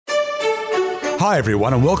Hi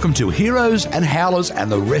everyone and welcome to Heroes and Howlers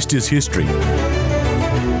and the Rest is History.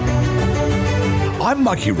 I'm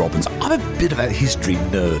Mikey Robbins. I'm a bit of a history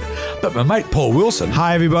nerd, but my mate Paul Wilson...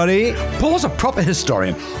 Hi everybody. Paul's a proper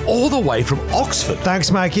historian, all the way from Oxford. Thanks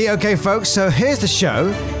Mikey. Okay folks, so here's the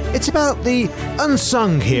show. It's about the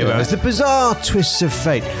unsung heroes, the bizarre twists of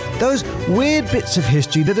fate, those weird bits of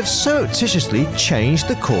history that have surreptitiously changed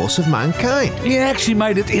the course of mankind. Yeah, actually,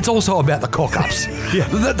 mate, it's also about the cock-ups. Yeah.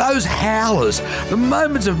 Those howlers, the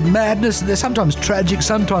moments of madness, they're sometimes tragic,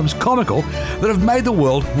 sometimes comical, that have made the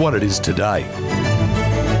world what it is today.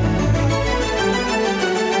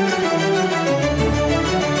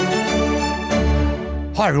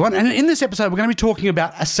 Hi everyone, and in this episode we're going to be talking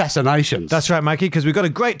about assassinations. That's right, Mikey, because we got a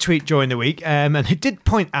great tweet during the week, and it did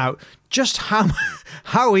point out just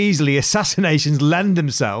how easily assassinations lend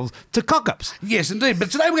themselves to cock-ups. Yes, indeed.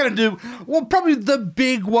 But today we're going to do, well, probably the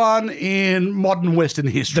big one in modern Western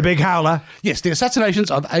history. The big howler? Yes, the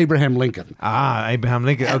assassinations of Abraham Lincoln. Ah, Abraham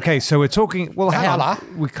Lincoln. Okay, so we're talking... Well, howler.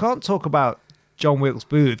 We can't talk about John Wilkes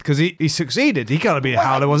Booth, because he succeeded. He can't be a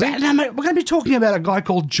howler, was he? No, mate, we're going to be talking about a guy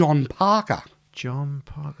called John Parker. John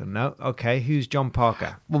Parker. No. Okay, who's John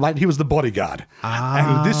Parker? Well, mate, he was the bodyguard.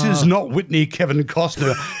 And this is not Whitney, Kevin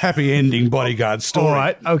Costner, happy ending bodyguard story. All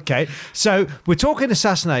right, okay. So we're talking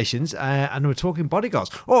assassinations and we're talking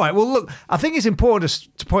bodyguards. All right, well, look, I think it's important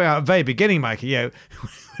to point out at the very beginning, Mikey, when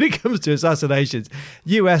it comes to assassinations,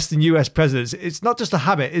 US and US presidents, it's not just a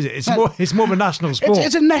habit, is it? It's more of a national sport.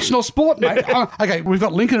 It's a national sport, mate. Okay, we've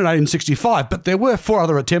got Lincoln in 1865, but there were 4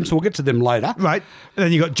 other attempts. We'll get to them later. Right. And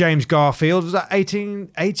then you got James Garfield. Was that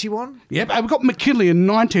 1881? Yep. We've got McKinley in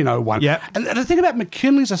 1901. Yep. And the thing about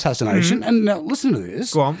McKinley's assassination, and now listen to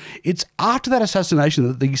this. Go on. It's after that assassination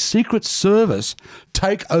that the Secret Service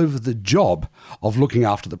take over the job of looking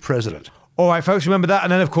after the president. All right, folks, remember that.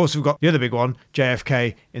 And then, of course, we've got the other big one,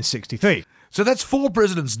 JFK in 63. So that's 4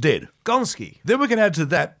 presidents dead. Gonski. Then we can add to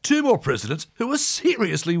that 2 more presidents who were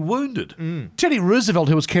seriously wounded. Teddy Roosevelt,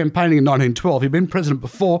 who was campaigning in 1912, he'd been president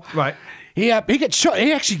before. Right. He gets shot.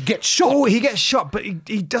 He actually gets shot. Oh, he gets shot, but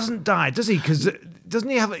he doesn't die, does he? Because doesn't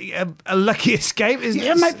he have a lucky escape?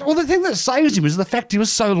 Yeah, mate. Well, the thing that saves him is the fact he was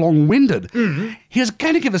so long-winded. He was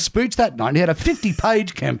going to give a speech that night. He had a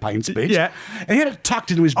 50-page campaign speech. Yeah. And he had it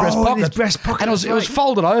tucked into his breast pocket. In his breast pocket. And it was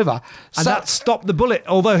folded over. And that stopped the bullet,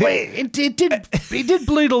 although... It did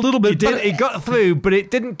bleed a little bit. He got through, but it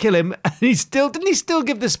didn't kill him. And didn't he still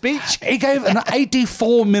give the speech? He gave an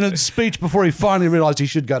 84-minute speech before he finally realised he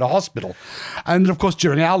should go to hospital. And, of course,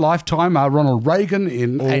 during our lifetime, Ronald Reagan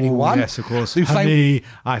in 81. Yes, of course.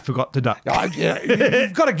 I forgot to duck.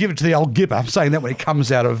 You've got to give it to the old Gipper. I'm saying that when he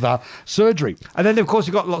comes out of surgery. And then, of course,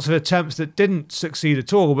 you got lots of attempts that didn't succeed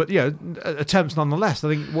at all, but, attempts nonetheless. I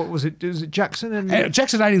think, what was it? Was it Jackson?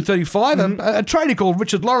 Jackson, 1835. A trader called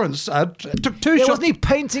Richard Lawrence took 2 shots. Wasn't he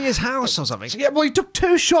painting his house or something? Yeah, well, he took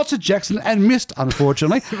 2 shots at Jackson and missed,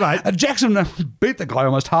 unfortunately. Right. Jackson beat the guy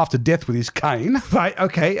almost half to death with his cane. Right,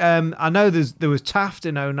 okay. I know there was Taft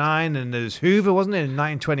in 09 and there's Hoover, wasn't it, in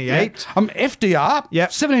 1928? Yeah.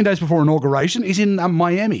 FDR, 17 days before inauguration, is in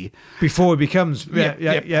Miami. Before he becomes...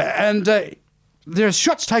 Yeah. And there are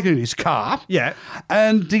shots taken in his car. Yeah.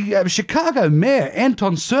 And the Chicago mayor,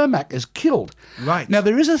 Anton Cermak, is killed. Right. Now,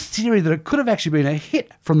 there is a theory that it could have actually been a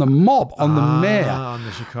hit from the mob on the mayor. On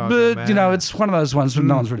the Chicago mayor. But, it's one of those ones where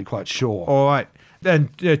no one's really quite sure. All right.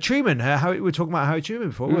 And Truman, we were talking about Harry Truman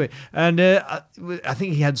before, weren't we? And I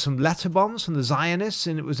think he had some letter bombs from the Zionists,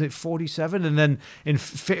 and it was at 47. And then in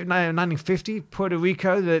 1950, Puerto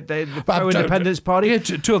Rico, the pro-independence party. Yeah,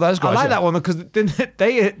 2 of those guys. I like that one because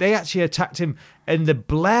they actually attacked him in the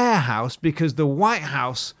Blair House because the White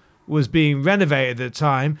House was being renovated at the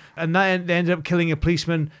time, and they ended up killing a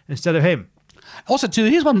policeman instead of him. Also, too,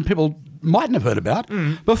 here's one people mightn't have heard about.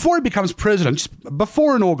 Before he becomes president,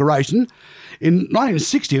 before inauguration, in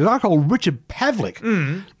 1960, a guy called Richard Pavlik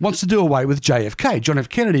wants to do away with JFK, John F.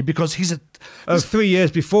 Kennedy, because he's 3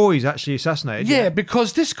 years before he's actually assassinated. Yeah,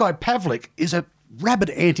 because this guy Pavlik is a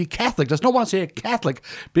rabid anti-Catholic, does not want to see a Catholic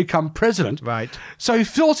become president. Right. So he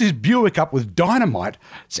fills his Buick up with dynamite.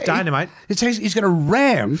 Dynamite? It says he's going to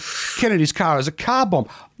ram Kennedy's car as a car bomb.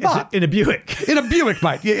 But in a Buick. In a Buick,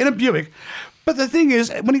 mate. Yeah, in a Buick. But the thing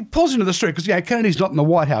is, when he pulls into the street, because Kennedy's not in the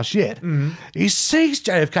White House yet, he sees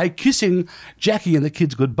JFK kissing Jackie and the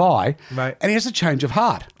kids goodbye, right, and he has a change of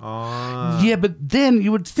heart. Yeah, but then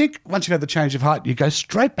you would think once you've had the change of heart, you go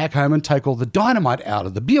straight back home and take all the dynamite out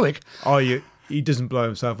of the Buick. he doesn't blow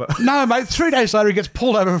himself up. No, mate, 3 days later he gets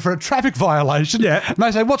pulled over for a traffic violation. Yeah. And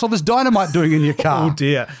they say, what's all this dynamite doing in your car? Oh,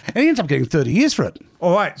 dear. And he ends up getting 30 years for it.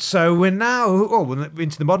 All right, so we're we're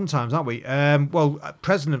into the modern times, aren't we?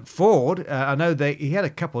 President Ford, I know he had a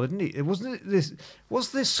couple, didn't he?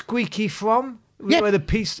 Was this Squeaky from? Yeah. Where the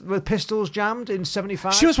pistols jammed in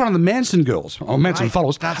 75? She was one of the Manson girls, or Manson Right,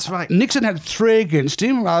 followers. that's right. Nixon had 3 against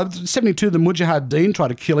him. 72, the Mujahideen tried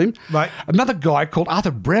to kill him. Right. Another guy called Arthur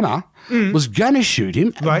Bremer was going to shoot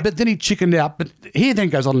him, Right. but then he chickened out. But he then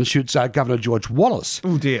goes on and shoots Governor George Wallace.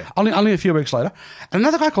 Oh, dear. Only a few weeks later. And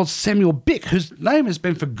another guy called Samuel Bick, whose name has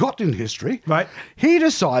been forgotten in history. Right. He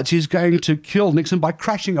decides he's going to kill Nixon by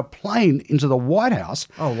crashing a plane into the White House.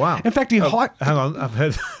 Oh, wow. In fact, he Hang on, I've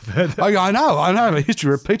heard that. Oh, yeah, I know. History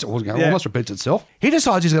repeats it. Well, Yeah. almost repeats itself. He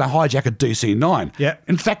decides he's going to hijack a DC-9. Yeah.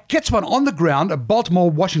 In fact, gets one on the ground at Baltimore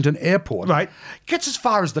Washington Airport. Right. Gets as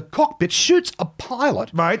far as the cockpit, shoots a pilot.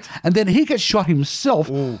 Right. And then he gets shot himself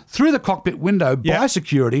through the cockpit window Yeah. by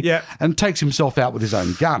security Yeah. and takes himself out with his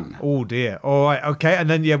own gun. Oh, dear. All right, okay. And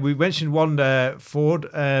then, we mentioned one Ford.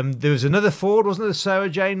 There was another Ford, wasn't there? Sarah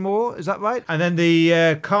Jane Moore, is that right? And then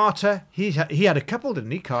the Carter, he had a couple,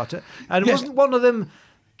 didn't he, Carter? And Yes. wasn't one of them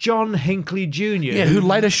John Hinckley Jr.? Yeah, who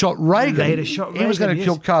later shot Reagan. He was going to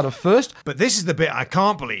kill Carter first. But this is the bit I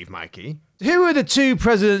can't believe, Mikey. Who are the 2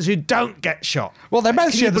 presidents who don't get shot? Well, they both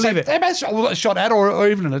Can share you the same. believe it? They both shot at or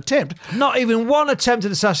even an attempt. Not even one attempt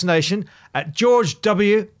at assassination at George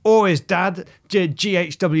W. or his dad,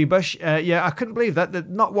 G.H.W. Bush. I couldn't believe that. There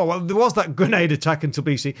was that grenade attack in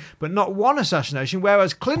Tbilisi, but not one assassination,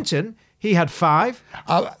 whereas Clinton, he had 5.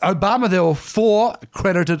 Obama, there were 4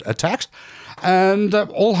 credited attacks and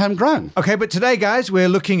all homegrown. Okay, but today, guys, we're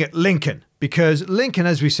looking at Lincoln, because Lincoln,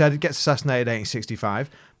 as we said, gets assassinated in 1865.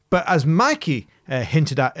 But as Mikey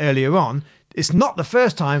hinted at earlier on, it's not the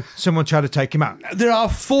first time someone tried to take him out. There are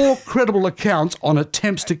 4 credible accounts on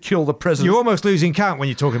attempts to kill the president. You're almost losing count when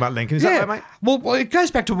you're talking about Lincoln. Is that right, mate? Well, it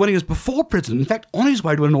goes back to when he was before president. In fact, on his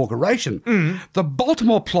way to inauguration. The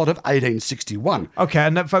Baltimore plot of 1861. Okay,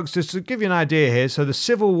 and that, folks, just to give you an idea here, so the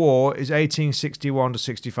Civil War is 1861 to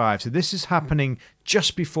 65. So this is happening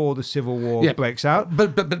just before the Civil War breaks out,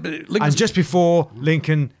 But Lincoln's, and just before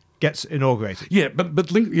Lincoln gets inaugurated. Yeah,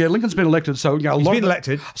 but Lincoln's been elected, so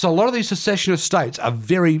a lot of these secessionist states are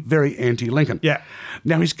very, very anti-Lincoln. Yeah.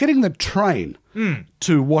 Now he's getting the train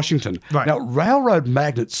to Washington. Right. Now railroad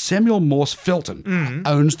magnate Samuel Morse Felton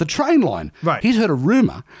owns the train line. Right. He's heard a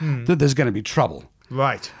rumor that there's going to be trouble.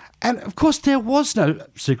 Right. And of course, there was no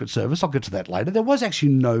Secret Service. I'll get to that later. There was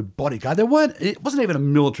actually no bodyguard. It wasn't even a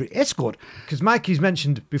military escort. Because Mikey's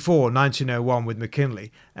mentioned before 1901 with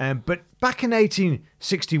McKinley, but back in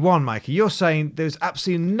 1861, Mikey, you're saying there's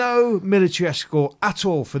absolutely no military escort at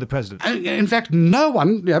all for the president. And in fact, no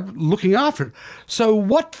one looking after it. So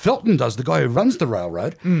what Felton does, the guy who runs the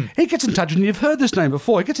railroad, he gets in touch, and you've heard this name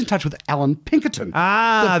before, he gets in touch with Alan Pinkerton.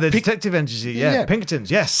 The detective agency,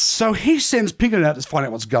 Pinkertons, yes. So he sends Pinkerton out to find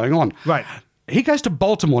out what's going on. Right. He goes to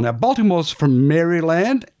Baltimore. Now, Baltimore's from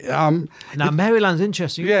Maryland. Now, Maryland's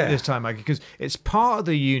interesting Yeah. this time, Mikey, because it's part of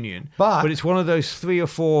the Union, But it's one of those 3 or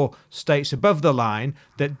 4 states above the line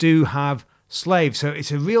that do have slaves. So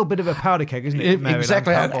it's a real bit of a powder keg, isn't it? Maryland,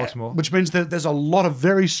 exactly. Baltimore. Which means that there's a lot of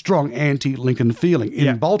very strong anti-Lincoln feeling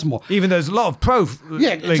in Baltimore. Even though there's a lot of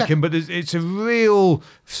pro-Lincoln, exactly. but it's a real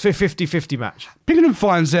 50-50 match. Pinkerton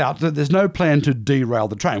finds out that there's no plan to derail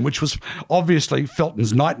the train, which was obviously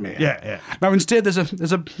Felton's nightmare. Yeah. Now, instead, there's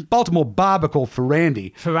a Baltimore barber called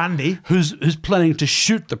Ferrandy, who's planning to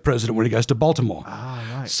shoot the president when he goes to Baltimore.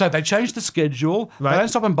 Right. So they change the schedule. Right. They don't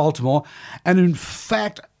stop in Baltimore. And in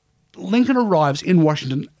fact, Lincoln arrives in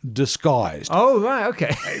Washington disguised. Oh, right,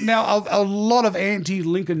 okay. Now, a lot of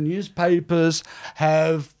anti-Lincoln newspapers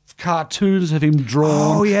have cartoons of him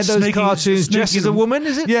drawn. Oh, yeah, those cartoons dressed as a woman,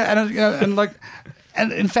 is it? Yeah,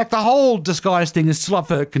 and in fact, the whole disguise thing is still up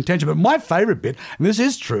for contention. But my favourite bit, and this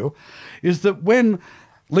is true, is that when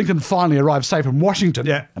Lincoln finally arrives safe in Washington,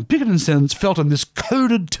 and Pinkerton sends Felton this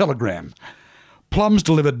coded telegram: "Plums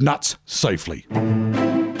delivered, nuts safely."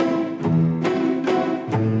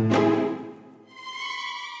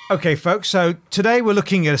 Okay, folks, so today we're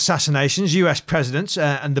looking at assassinations, US presidents,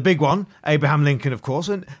 and the big one, Abraham Lincoln, of course.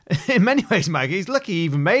 And in many ways, Mike, he's lucky he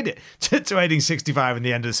even made it to 1865 and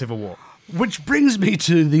the end of the Civil War. Which brings me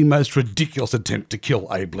to the most ridiculous attempt to kill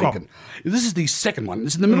Abe Lincoln. This is the second one.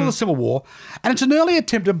 It's in the middle of the Civil War, and it's an early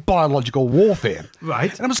attempt at biological warfare.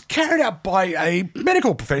 Right. And it was carried out by a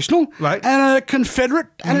medical professional, right, and a Confederate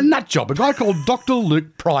and a nut job, a guy called Dr.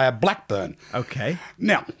 Luke Pryor Blackburn. Okay.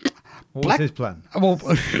 Now, what was his plan? Well,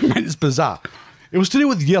 mate, it's bizarre. It was to do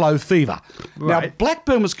with yellow fever. Right. Now,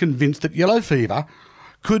 Blackburn was convinced that yellow fever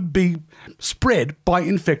could be spread by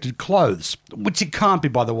infected clothes, which it can't be,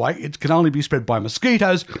 by the way. It can only be spread by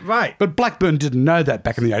mosquitoes. Right. But Blackburn didn't know that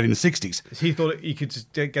back in the 1860s. He thought he could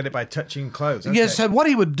just get it by touching clothes. Okay. Yeah, so what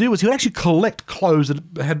he would do is he would actually collect clothes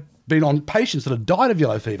that had been on patients that had died of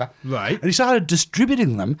yellow fever. Right. And he started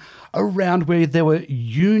distributing them around where there were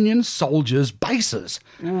Union soldiers' bases.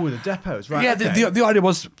 Ooh, the depots, right. Yeah, okay. the idea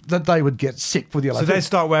was that they would get sick with yellow So fever. they'd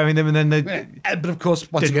start wearing them and then they'd... Yeah, but of course,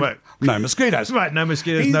 once Didn't again, work. no mosquitoes. Right, no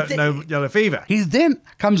mosquitoes, no yellow fever. He then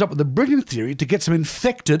comes up with a brilliant theory to get some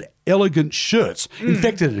infected, elegant shirts,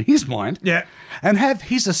 infected in his mind, Yeah. and have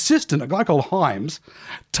his assistant, a guy called Himes,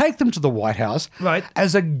 take them to the White House Right.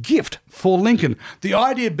 as a gift for Lincoln. The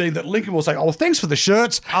idea being that Lincoln will say, oh, thanks for the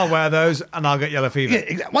shirts. I'll wear those and I'll get yellow fever.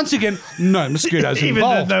 Yeah, once again, no mosquitoes Even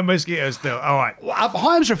involved. though no mosquitoes still. All right.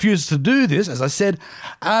 Himes refuses to do this, as I said,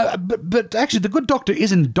 but actually the good doctor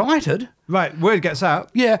is indicted. Right, word gets out.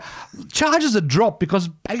 Yeah, charges are dropped because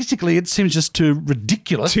basically it seems just too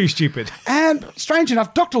ridiculous. Too stupid. And strange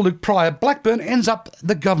enough, Dr. Luke Pryor Blackburn ends up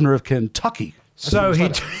the governor of Kentucky. So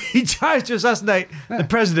he tries to assassinate the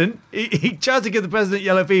president. He tries to give the president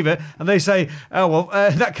yellow fever, and they say, "Oh well,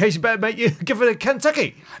 in that case, you better give it to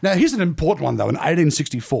Kentucky." Now here's an important one though. In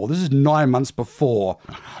 1864, this is 9 months before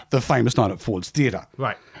the famous night at Ford's Theatre.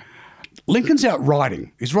 Right. Lincoln's out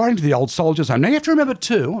riding. He's riding to the old soldiers' home. Now you have to remember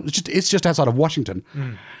too, it's just outside of Washington,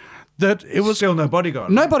 that it was Still no bodyguard.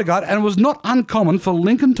 no bodyguard, and it was not uncommon for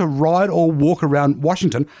Lincoln to ride or walk around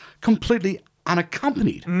Washington completely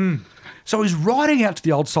unaccompanied. So he's riding out to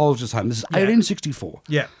the old soldiers' home. This is 1864.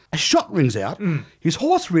 Yeah. A shot rings out. His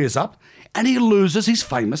horse rears up, and he loses his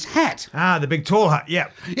famous hat. Ah, the big tall hat. Yeah.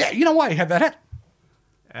 Yeah, you know why he had that hat?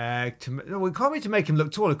 Well, can't be to make him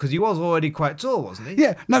look taller because he was already quite tall, wasn't he?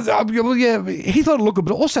 Yeah, no, well, yeah, he thought it looked good,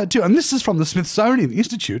 but also too, and this is from the Smithsonian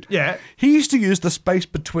Institute. Yeah. He used to use the space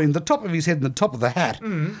between the top of his head and the top of the hat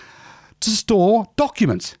to store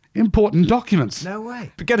documents, important documents. No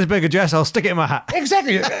way. But Gettysburg Address, I'll stick it in my hat.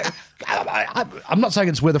 Exactly. I'm not saying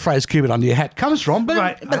it's where the phrase "keep it under your hat" comes from, but,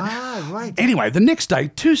 Right. but Right. anyway, the next day,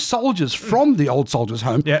 two soldiers from the old soldiers'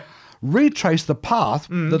 home Yeah. retrace the path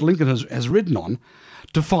that Lincoln has ridden on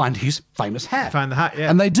to find his famous hat. Find the hat, yeah.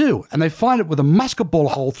 And they do. And they find it with a musket ball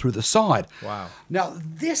hole through the side. Wow. Now,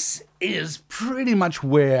 this is pretty much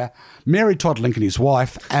where Mary Todd Lincoln, his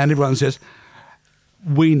wife, and everyone says,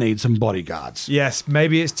 we need some bodyguards. Yes,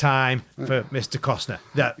 maybe it's time for Mr. Costner.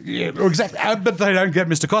 Yeah, exactly. But they don't get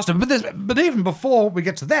Mr. Costa. But even before we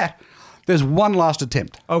get to that, there's one last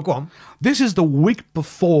attempt. Oh, go on. This is the week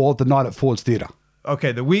before the night at Ford's Theatre.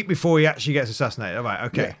 Okay, the week before he actually gets assassinated. All right,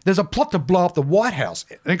 okay. Yeah. There's a plot to blow up the White House.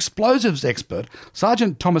 An explosives expert,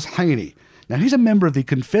 Sergeant Thomas Haney. Now, he's a member of the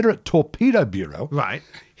Confederate Torpedo Bureau. Right.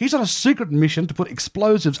 He's on a secret mission to put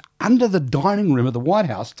explosives under the dining room of the White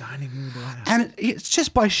House. Dining room of the White House. And it's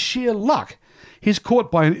just by sheer luck. He's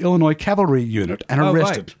caught by an Illinois cavalry unit and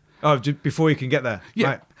arrested. Right. Oh, before you can get there. Yeah.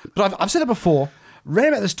 Right. But I've said it before. Around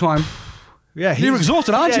about this time, Yeah, you're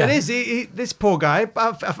exhausted, aren't you? Yeah, it is. This poor guy.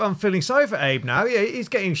 I'm feeling sorry for Abe now. Yeah, he's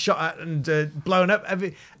getting shot at and blown up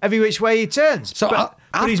every which way he turns. So, but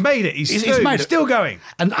he's made it. He's still going.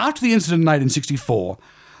 And after the incident in 1864,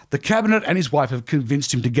 the cabinet and his wife have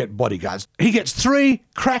convinced him to get bodyguards. He gets 3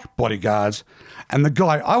 crack bodyguards, and the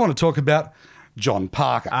guy I want to talk about, John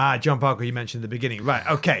Parker. John Parker, you mentioned at the beginning. Right,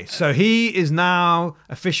 okay. So he is now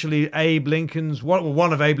officially Abe Lincoln's,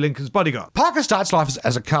 one of Abe Lincoln's bodyguards. Parker starts life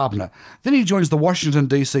as a carpenter. Then he joins the Washington,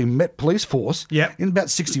 D.C. Met Police Force Yep. in about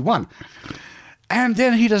 61. And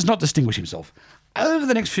then he does not distinguish himself. Over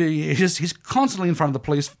the next few years, he's constantly in front of the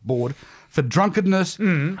police board for drunkenness,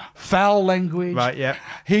 foul language. Right, yeah.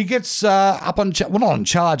 He gets up on, not on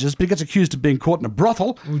charges, but he gets accused of being caught in a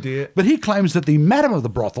brothel. Oh, dear. But he claims that the madam of the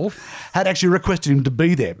brothel had actually requested him to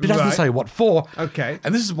be there. But he doesn't Right. say what for. Okay.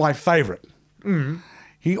 And this is my favourite.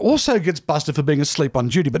 He also gets busted for being asleep on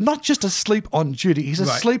duty, but not just asleep on duty. He's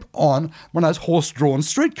asleep on one of those horse-drawn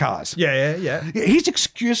streetcars. Yeah. His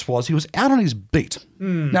excuse was he was out on his beat.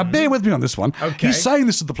 Now, bear with me on this one. Okay. He's saying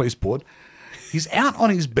this to the police board. He's out on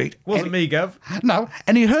his beat. Wasn't me, Gov. No,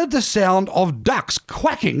 and he heard the sound of ducks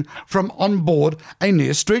quacking from on board a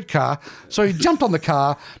near streetcar. So he jumped on the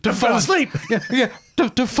car to fell asleep.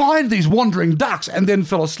 To find these wandering ducks, and then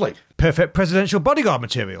fell asleep. Perfect presidential bodyguard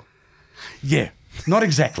material. Yeah, not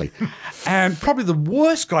exactly. And probably the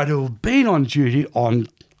worst guy to have been on duty on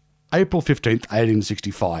April 15th,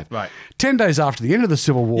 1865. Right. 10 days after the end of the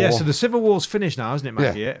Civil War. Yeah, so the Civil War's finished now, isn't it,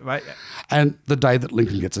 Mike? Yeah. Yeah, right. And the day that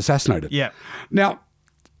Lincoln gets assassinated. Yeah. Now,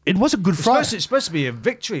 It was a Good Friday. It's supposed to be a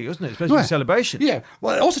victory, wasn't it? It's supposed to be a celebration. Yeah.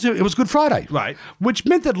 Well, also, too, it was Good Friday. Right. Which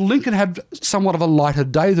meant that Lincoln had somewhat of a lighter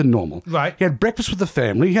day than normal. Right. He had breakfast with the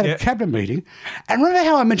family. He had a cabinet meeting. And remember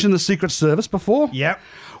how I mentioned the Secret Service before? Yep.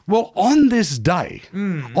 Well, on this day,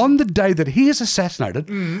 on the day that he is assassinated,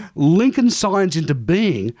 Lincoln signs into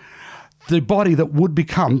being the body that would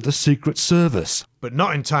become the Secret Service. But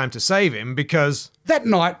not in time to save him because... That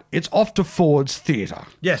night, it's off to Ford's Theatre.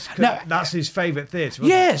 Yes, now, that's his favourite theatre,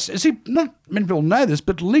 yes. See, not many people know this,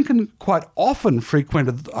 but Lincoln quite often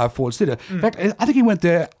frequented Ford's Theatre. In fact, I think he went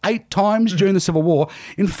there 8 times during the Civil War.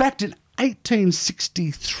 In fact, in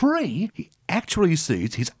 1863, he actually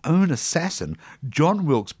sees his own assassin, John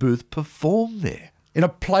Wilkes Booth, perform there in a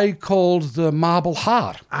play called The Marble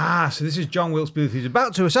Heart. So this is John Wilkes Booth who's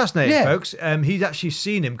about to assassinate him, folks. He's actually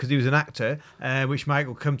seen him because he was an actor, which Mike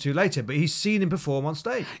will come to later, but he's seen him perform on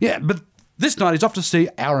stage. Yeah, but this night he's off to see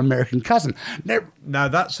Our American Cousin. Now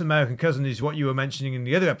that's American Cousin is what you were mentioning in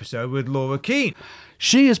the other episode with Laura Keane.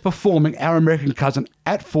 She is performing Our American Cousin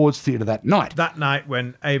at Ford's Theatre that night. That night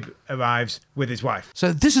when Abe arrives with his wife.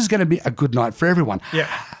 So this is going to be a good night for everyone. Yeah.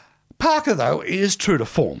 Parker, though, is true to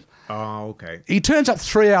form. Oh, okay. He turns up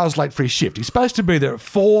 3 hours late for his shift. He's supposed to be there at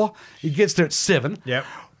 4. He gets there at 7. Yep.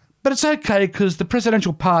 But it's okay because the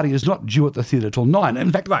presidential party is not due at the theatre till 9.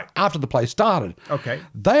 In fact, after the play started. Okay.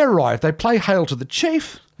 They arrive. They play Hail to the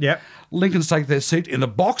Chief. Yep. Lincoln's take their seat in the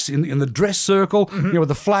box, in the dress circle, with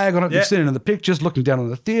the flag on it. You've seen it in the pictures, looking down on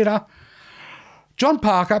the theatre. John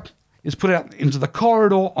Parker is put out into the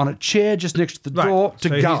corridor on a chair just next to the door to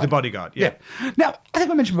guard. He's the bodyguard, yeah. Now, I think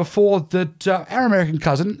I mentioned before that Our American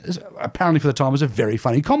Cousin, is, apparently for the time, was a very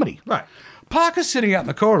funny comedy. Right. Parker's sitting out in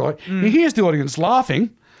the corridor. He hears the audience laughing,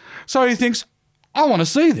 so he thinks, I want to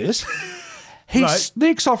see this. He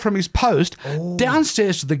sneaks off from his post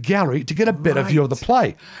downstairs to the gallery to get a better view of the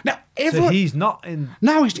play. Now, so he's not in...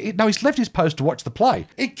 No, he's left his post to watch the play.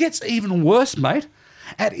 It gets even worse, mate.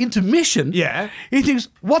 At intermission, he thinks,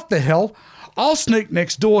 what the hell? I'll sneak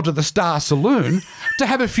next door to the Star Saloon to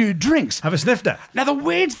have a few drinks. Have a snifter. Now, the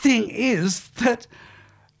weird thing is that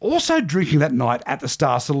also drinking that night at the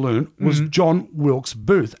Star Saloon was John Wilkes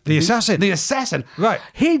Booth. The assassin. The assassin. Right.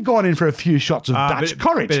 He'd gone in for a few shots of Dutch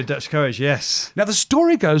courage. Bit of Dutch courage, yes. Now, the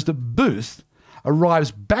story goes that Booth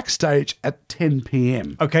arrives backstage at 10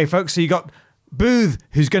 p.m. Okay, folks, so you got Booth,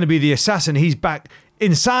 who's going to be the assassin. He's back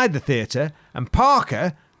inside the theatre, and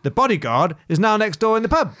Parker, the bodyguard, is now next door in the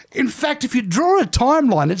pub. In fact, if you draw a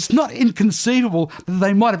timeline, it's not inconceivable that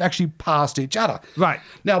they might have actually passed each other. Right.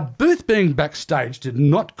 Now, Booth being backstage did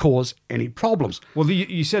not cause any problems. Well,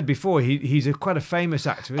 you said before he's quite a famous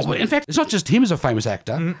actor, isn't he? In fact, it's not just him as a famous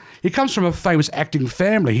actor. He comes from a famous acting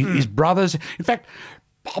family. His brothers... In fact...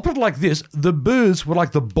 I'll put it like this. The Booths were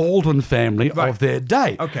like the Baldwin family of their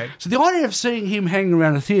day. Okay. So the idea of seeing him hanging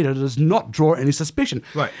around a theatre does not draw any suspicion.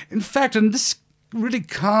 Right. In fact, and this really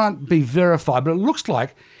can't be verified, but it looks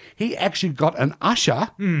like he actually got an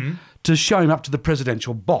usher to show him up to the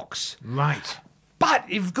presidential box. Right. But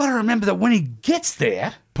you've got to remember that when he gets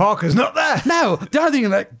there... Parker's not there. No, the only thing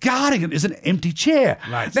that guarding it is an empty chair.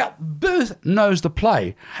 Right. Now, Booth knows the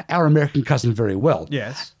play, Our American Cousin, very well.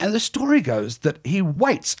 Yes. And the story goes that he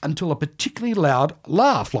waits until a particularly loud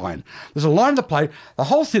laugh line. There's a line of the play, the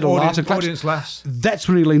whole theatre laughs and claps. Audience laughs. That's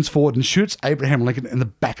when he leans forward and shoots Abraham Lincoln in the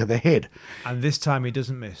back of the head. And this time he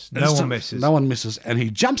doesn't miss. No one misses. No one misses. And he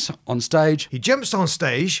jumps on stage. He jumps on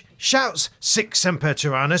stage, shouts Sic Semper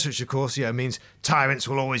Tyrannis, which of course means tyrants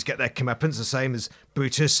will always get their comeuppance, the same as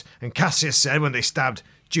Brutus and Cassius said when they stabbed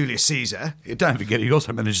Julius Caesar. Don't forget, he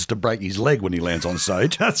also manages to break his leg when he lands on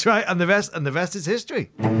stage. That's right, and the rest is history.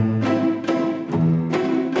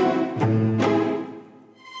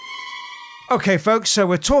 Okay, folks, so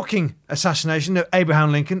we're talking assassination of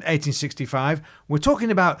Abraham Lincoln, 1865. We're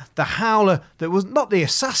talking about the howler that was not the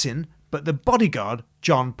assassin, but the bodyguard,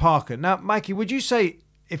 John Parker. Now, Mikey, would you say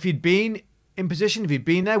if he'd been in position, if he'd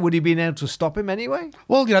been there, would he have been able to stop him anyway?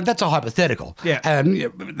 Well, that's a hypothetical. Yeah. And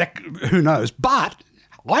who knows? But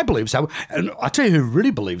I believe so. And I tell you who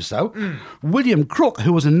really believes so. William Crook,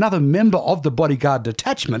 who was another member of the bodyguard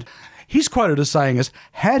detachment, he's quoted as saying,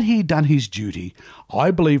 had he done his duty,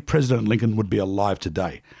 I believe President Lincoln would be alive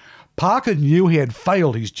today. Parker knew he had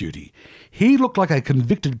failed his duty. He looked like a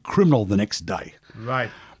convicted criminal the next day. Right.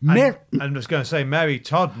 I was going to say, Mary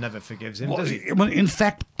Todd never forgives him, does he? Well, in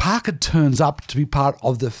fact, Parker turns up to be part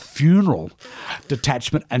of the funeral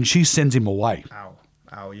detachment and she sends him away.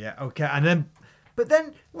 Oh, yeah, okay. And then, but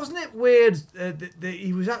then Wasn't it weird that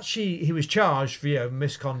he was charged for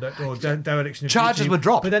misconduct or dereliction of Charges duty, were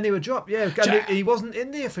dropped. but then they were dropped. Yeah, and he wasn't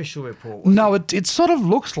in the official report. No, it sort of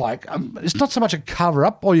looks like it's not so much a cover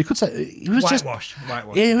up, or you could say it was Whitewash.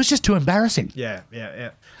 Yeah, it was just too embarrassing. Yeah.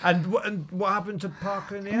 And what happened to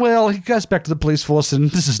Parker in the end? Well, he goes back to the police force,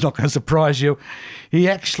 and this is not going to surprise you. He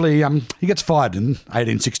actually he gets fired in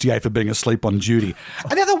 1868 for being asleep on duty.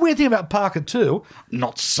 And the other weird thing about Parker too,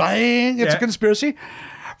 not saying it's a conspiracy,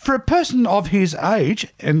 for a person of his age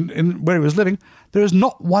and where he was living, there is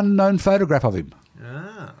not one known photograph of him.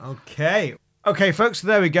 Ah, okay. Okay, folks, so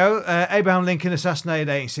there we go. Abraham Lincoln assassinated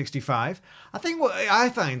in 1865. I think what I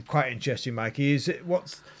find quite interesting, Mikey, is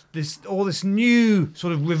all this new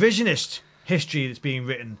sort of revisionist history that's being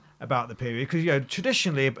written about the period. Because,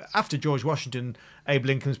 traditionally, after George Washington, Abe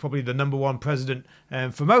Lincoln's probably the number one president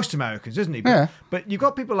for most Americans, isn't he? But you've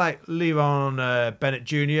got people like Leon Bennett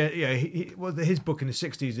Jr., his book in the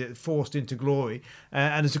 60s, Forced into Glory,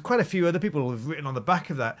 and there's quite a few other people who have written on the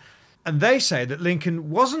back of that. And they say that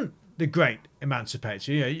Lincoln wasn't the great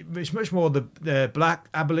emancipator. It's much more the black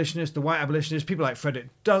abolitionist, the white abolitionist, people like Frederick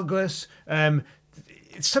Douglass.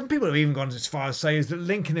 Some people have even gone as far as say is that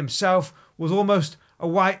Lincoln himself was almost a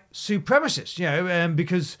white supremacist,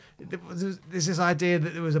 because there's this idea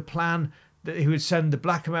that there was a plan that he would send the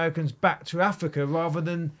black Americans back to Africa rather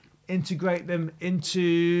than integrate them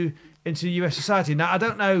into US society. Now, I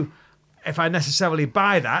don't know if I necessarily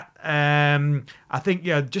buy that. I think,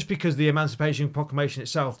 just because the Emancipation Proclamation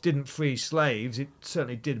itself didn't free slaves, it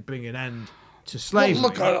certainly did bring an end to slavery. Well,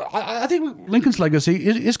 look, I think Lincoln's legacy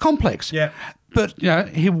is complex. Yeah. But,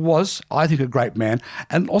 he was, I think, a great man.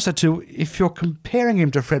 And also, too, if you're comparing him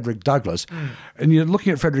to Frederick Douglass, and you're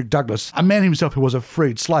looking at Frederick Douglass, a man himself who was a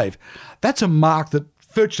freed slave, that's a mark that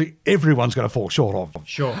virtually everyone's going to fall short of.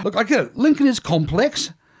 Sure. Look, I get it. Lincoln is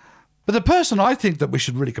complex, but the person I think that we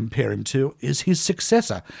should really compare him to is his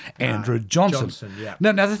successor, Andrew Johnson.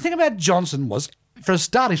 Now, the thing about Johnson was, for a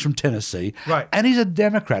start, he's from Tennessee, right, and he's a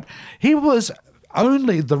Democrat. He was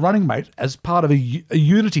only the running mate as part of a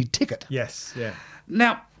unity ticket. Yes, yeah.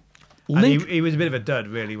 Now, he was a bit of a dud,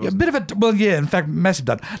 really, wasn't he? In fact, massive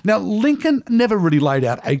dud. Now, Lincoln never really laid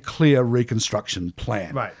out a clear Reconstruction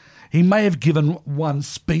plan. Right. He may have given one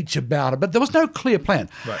speech about it, but there was no clear plan.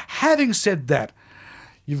 Right. Having said that,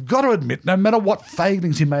 you've got to admit, no matter what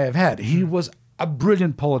failings he may have had, he was a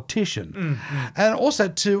brilliant politician. And also,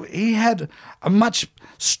 too, he had a much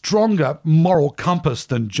stronger moral compass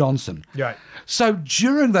than Johnson. Right. So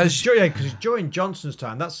during those... because during Johnson's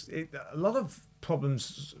time, a lot of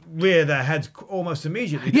problems rear their heads almost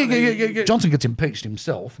immediately. Yeah. Johnson gets impeached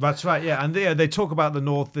himself. That's right, yeah. And they talk about the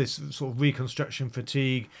North, this sort of Reconstruction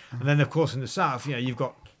fatigue. And then, of course, in the South, you've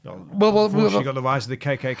got... you've got the rise of the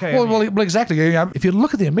KKK. Well, exactly. If you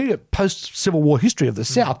look at the immediate post-Civil War history of the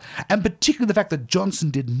South, and particularly the fact that Johnson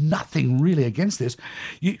did nothing really against this,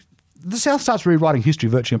 the South starts rewriting history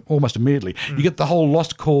virtually almost immediately. You get the whole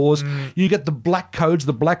lost cause. You get the black codes,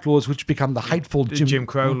 the black laws, which become the hateful Jim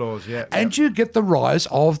Crow laws, yeah. And you get the rise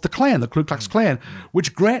of the Klan, the Ku Klux Klan,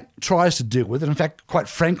 which Grant tries to deal with. And in fact, quite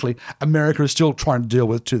frankly, America is still trying to deal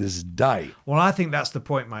with to this day. Well, I think that's the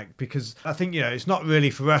point, Mike, because I think, it's not really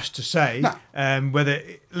for us to say whether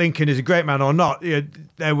Lincoln is a great man or not.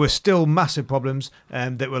 There were still massive problems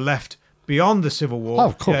that were left beyond the Civil War. Oh,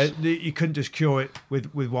 of course. You couldn't just cure it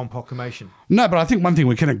with one proclamation. No, but I think one thing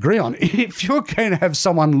we can agree on, if you're going to have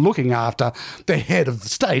someone looking after the head of the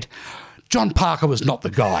state, John Parker was not the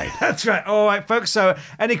guy. That's right. All right, folks. So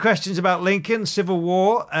any questions about Lincoln, Civil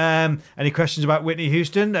War, any questions about Whitney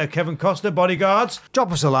Houston, Kevin Costner, bodyguards,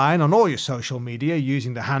 drop us a line on all your social media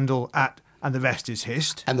using the handle @and the rest is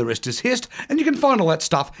hist. And the rest is hist. And you can find all that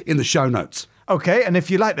stuff in the show notes. Okay, and if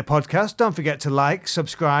you like the podcast, don't forget to like,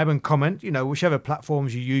 subscribe and comment, whichever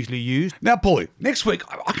platforms you usually use. Now, Paulie, next week,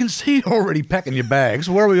 I can see you already packing your bags.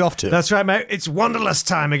 Where are we off to? That's right, mate. It's Wanderlust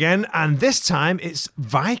time again, and this time it's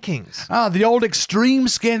Vikings. The old extreme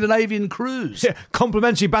Scandinavian cruise. Yeah,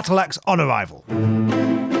 complimentary battle axe on arrival.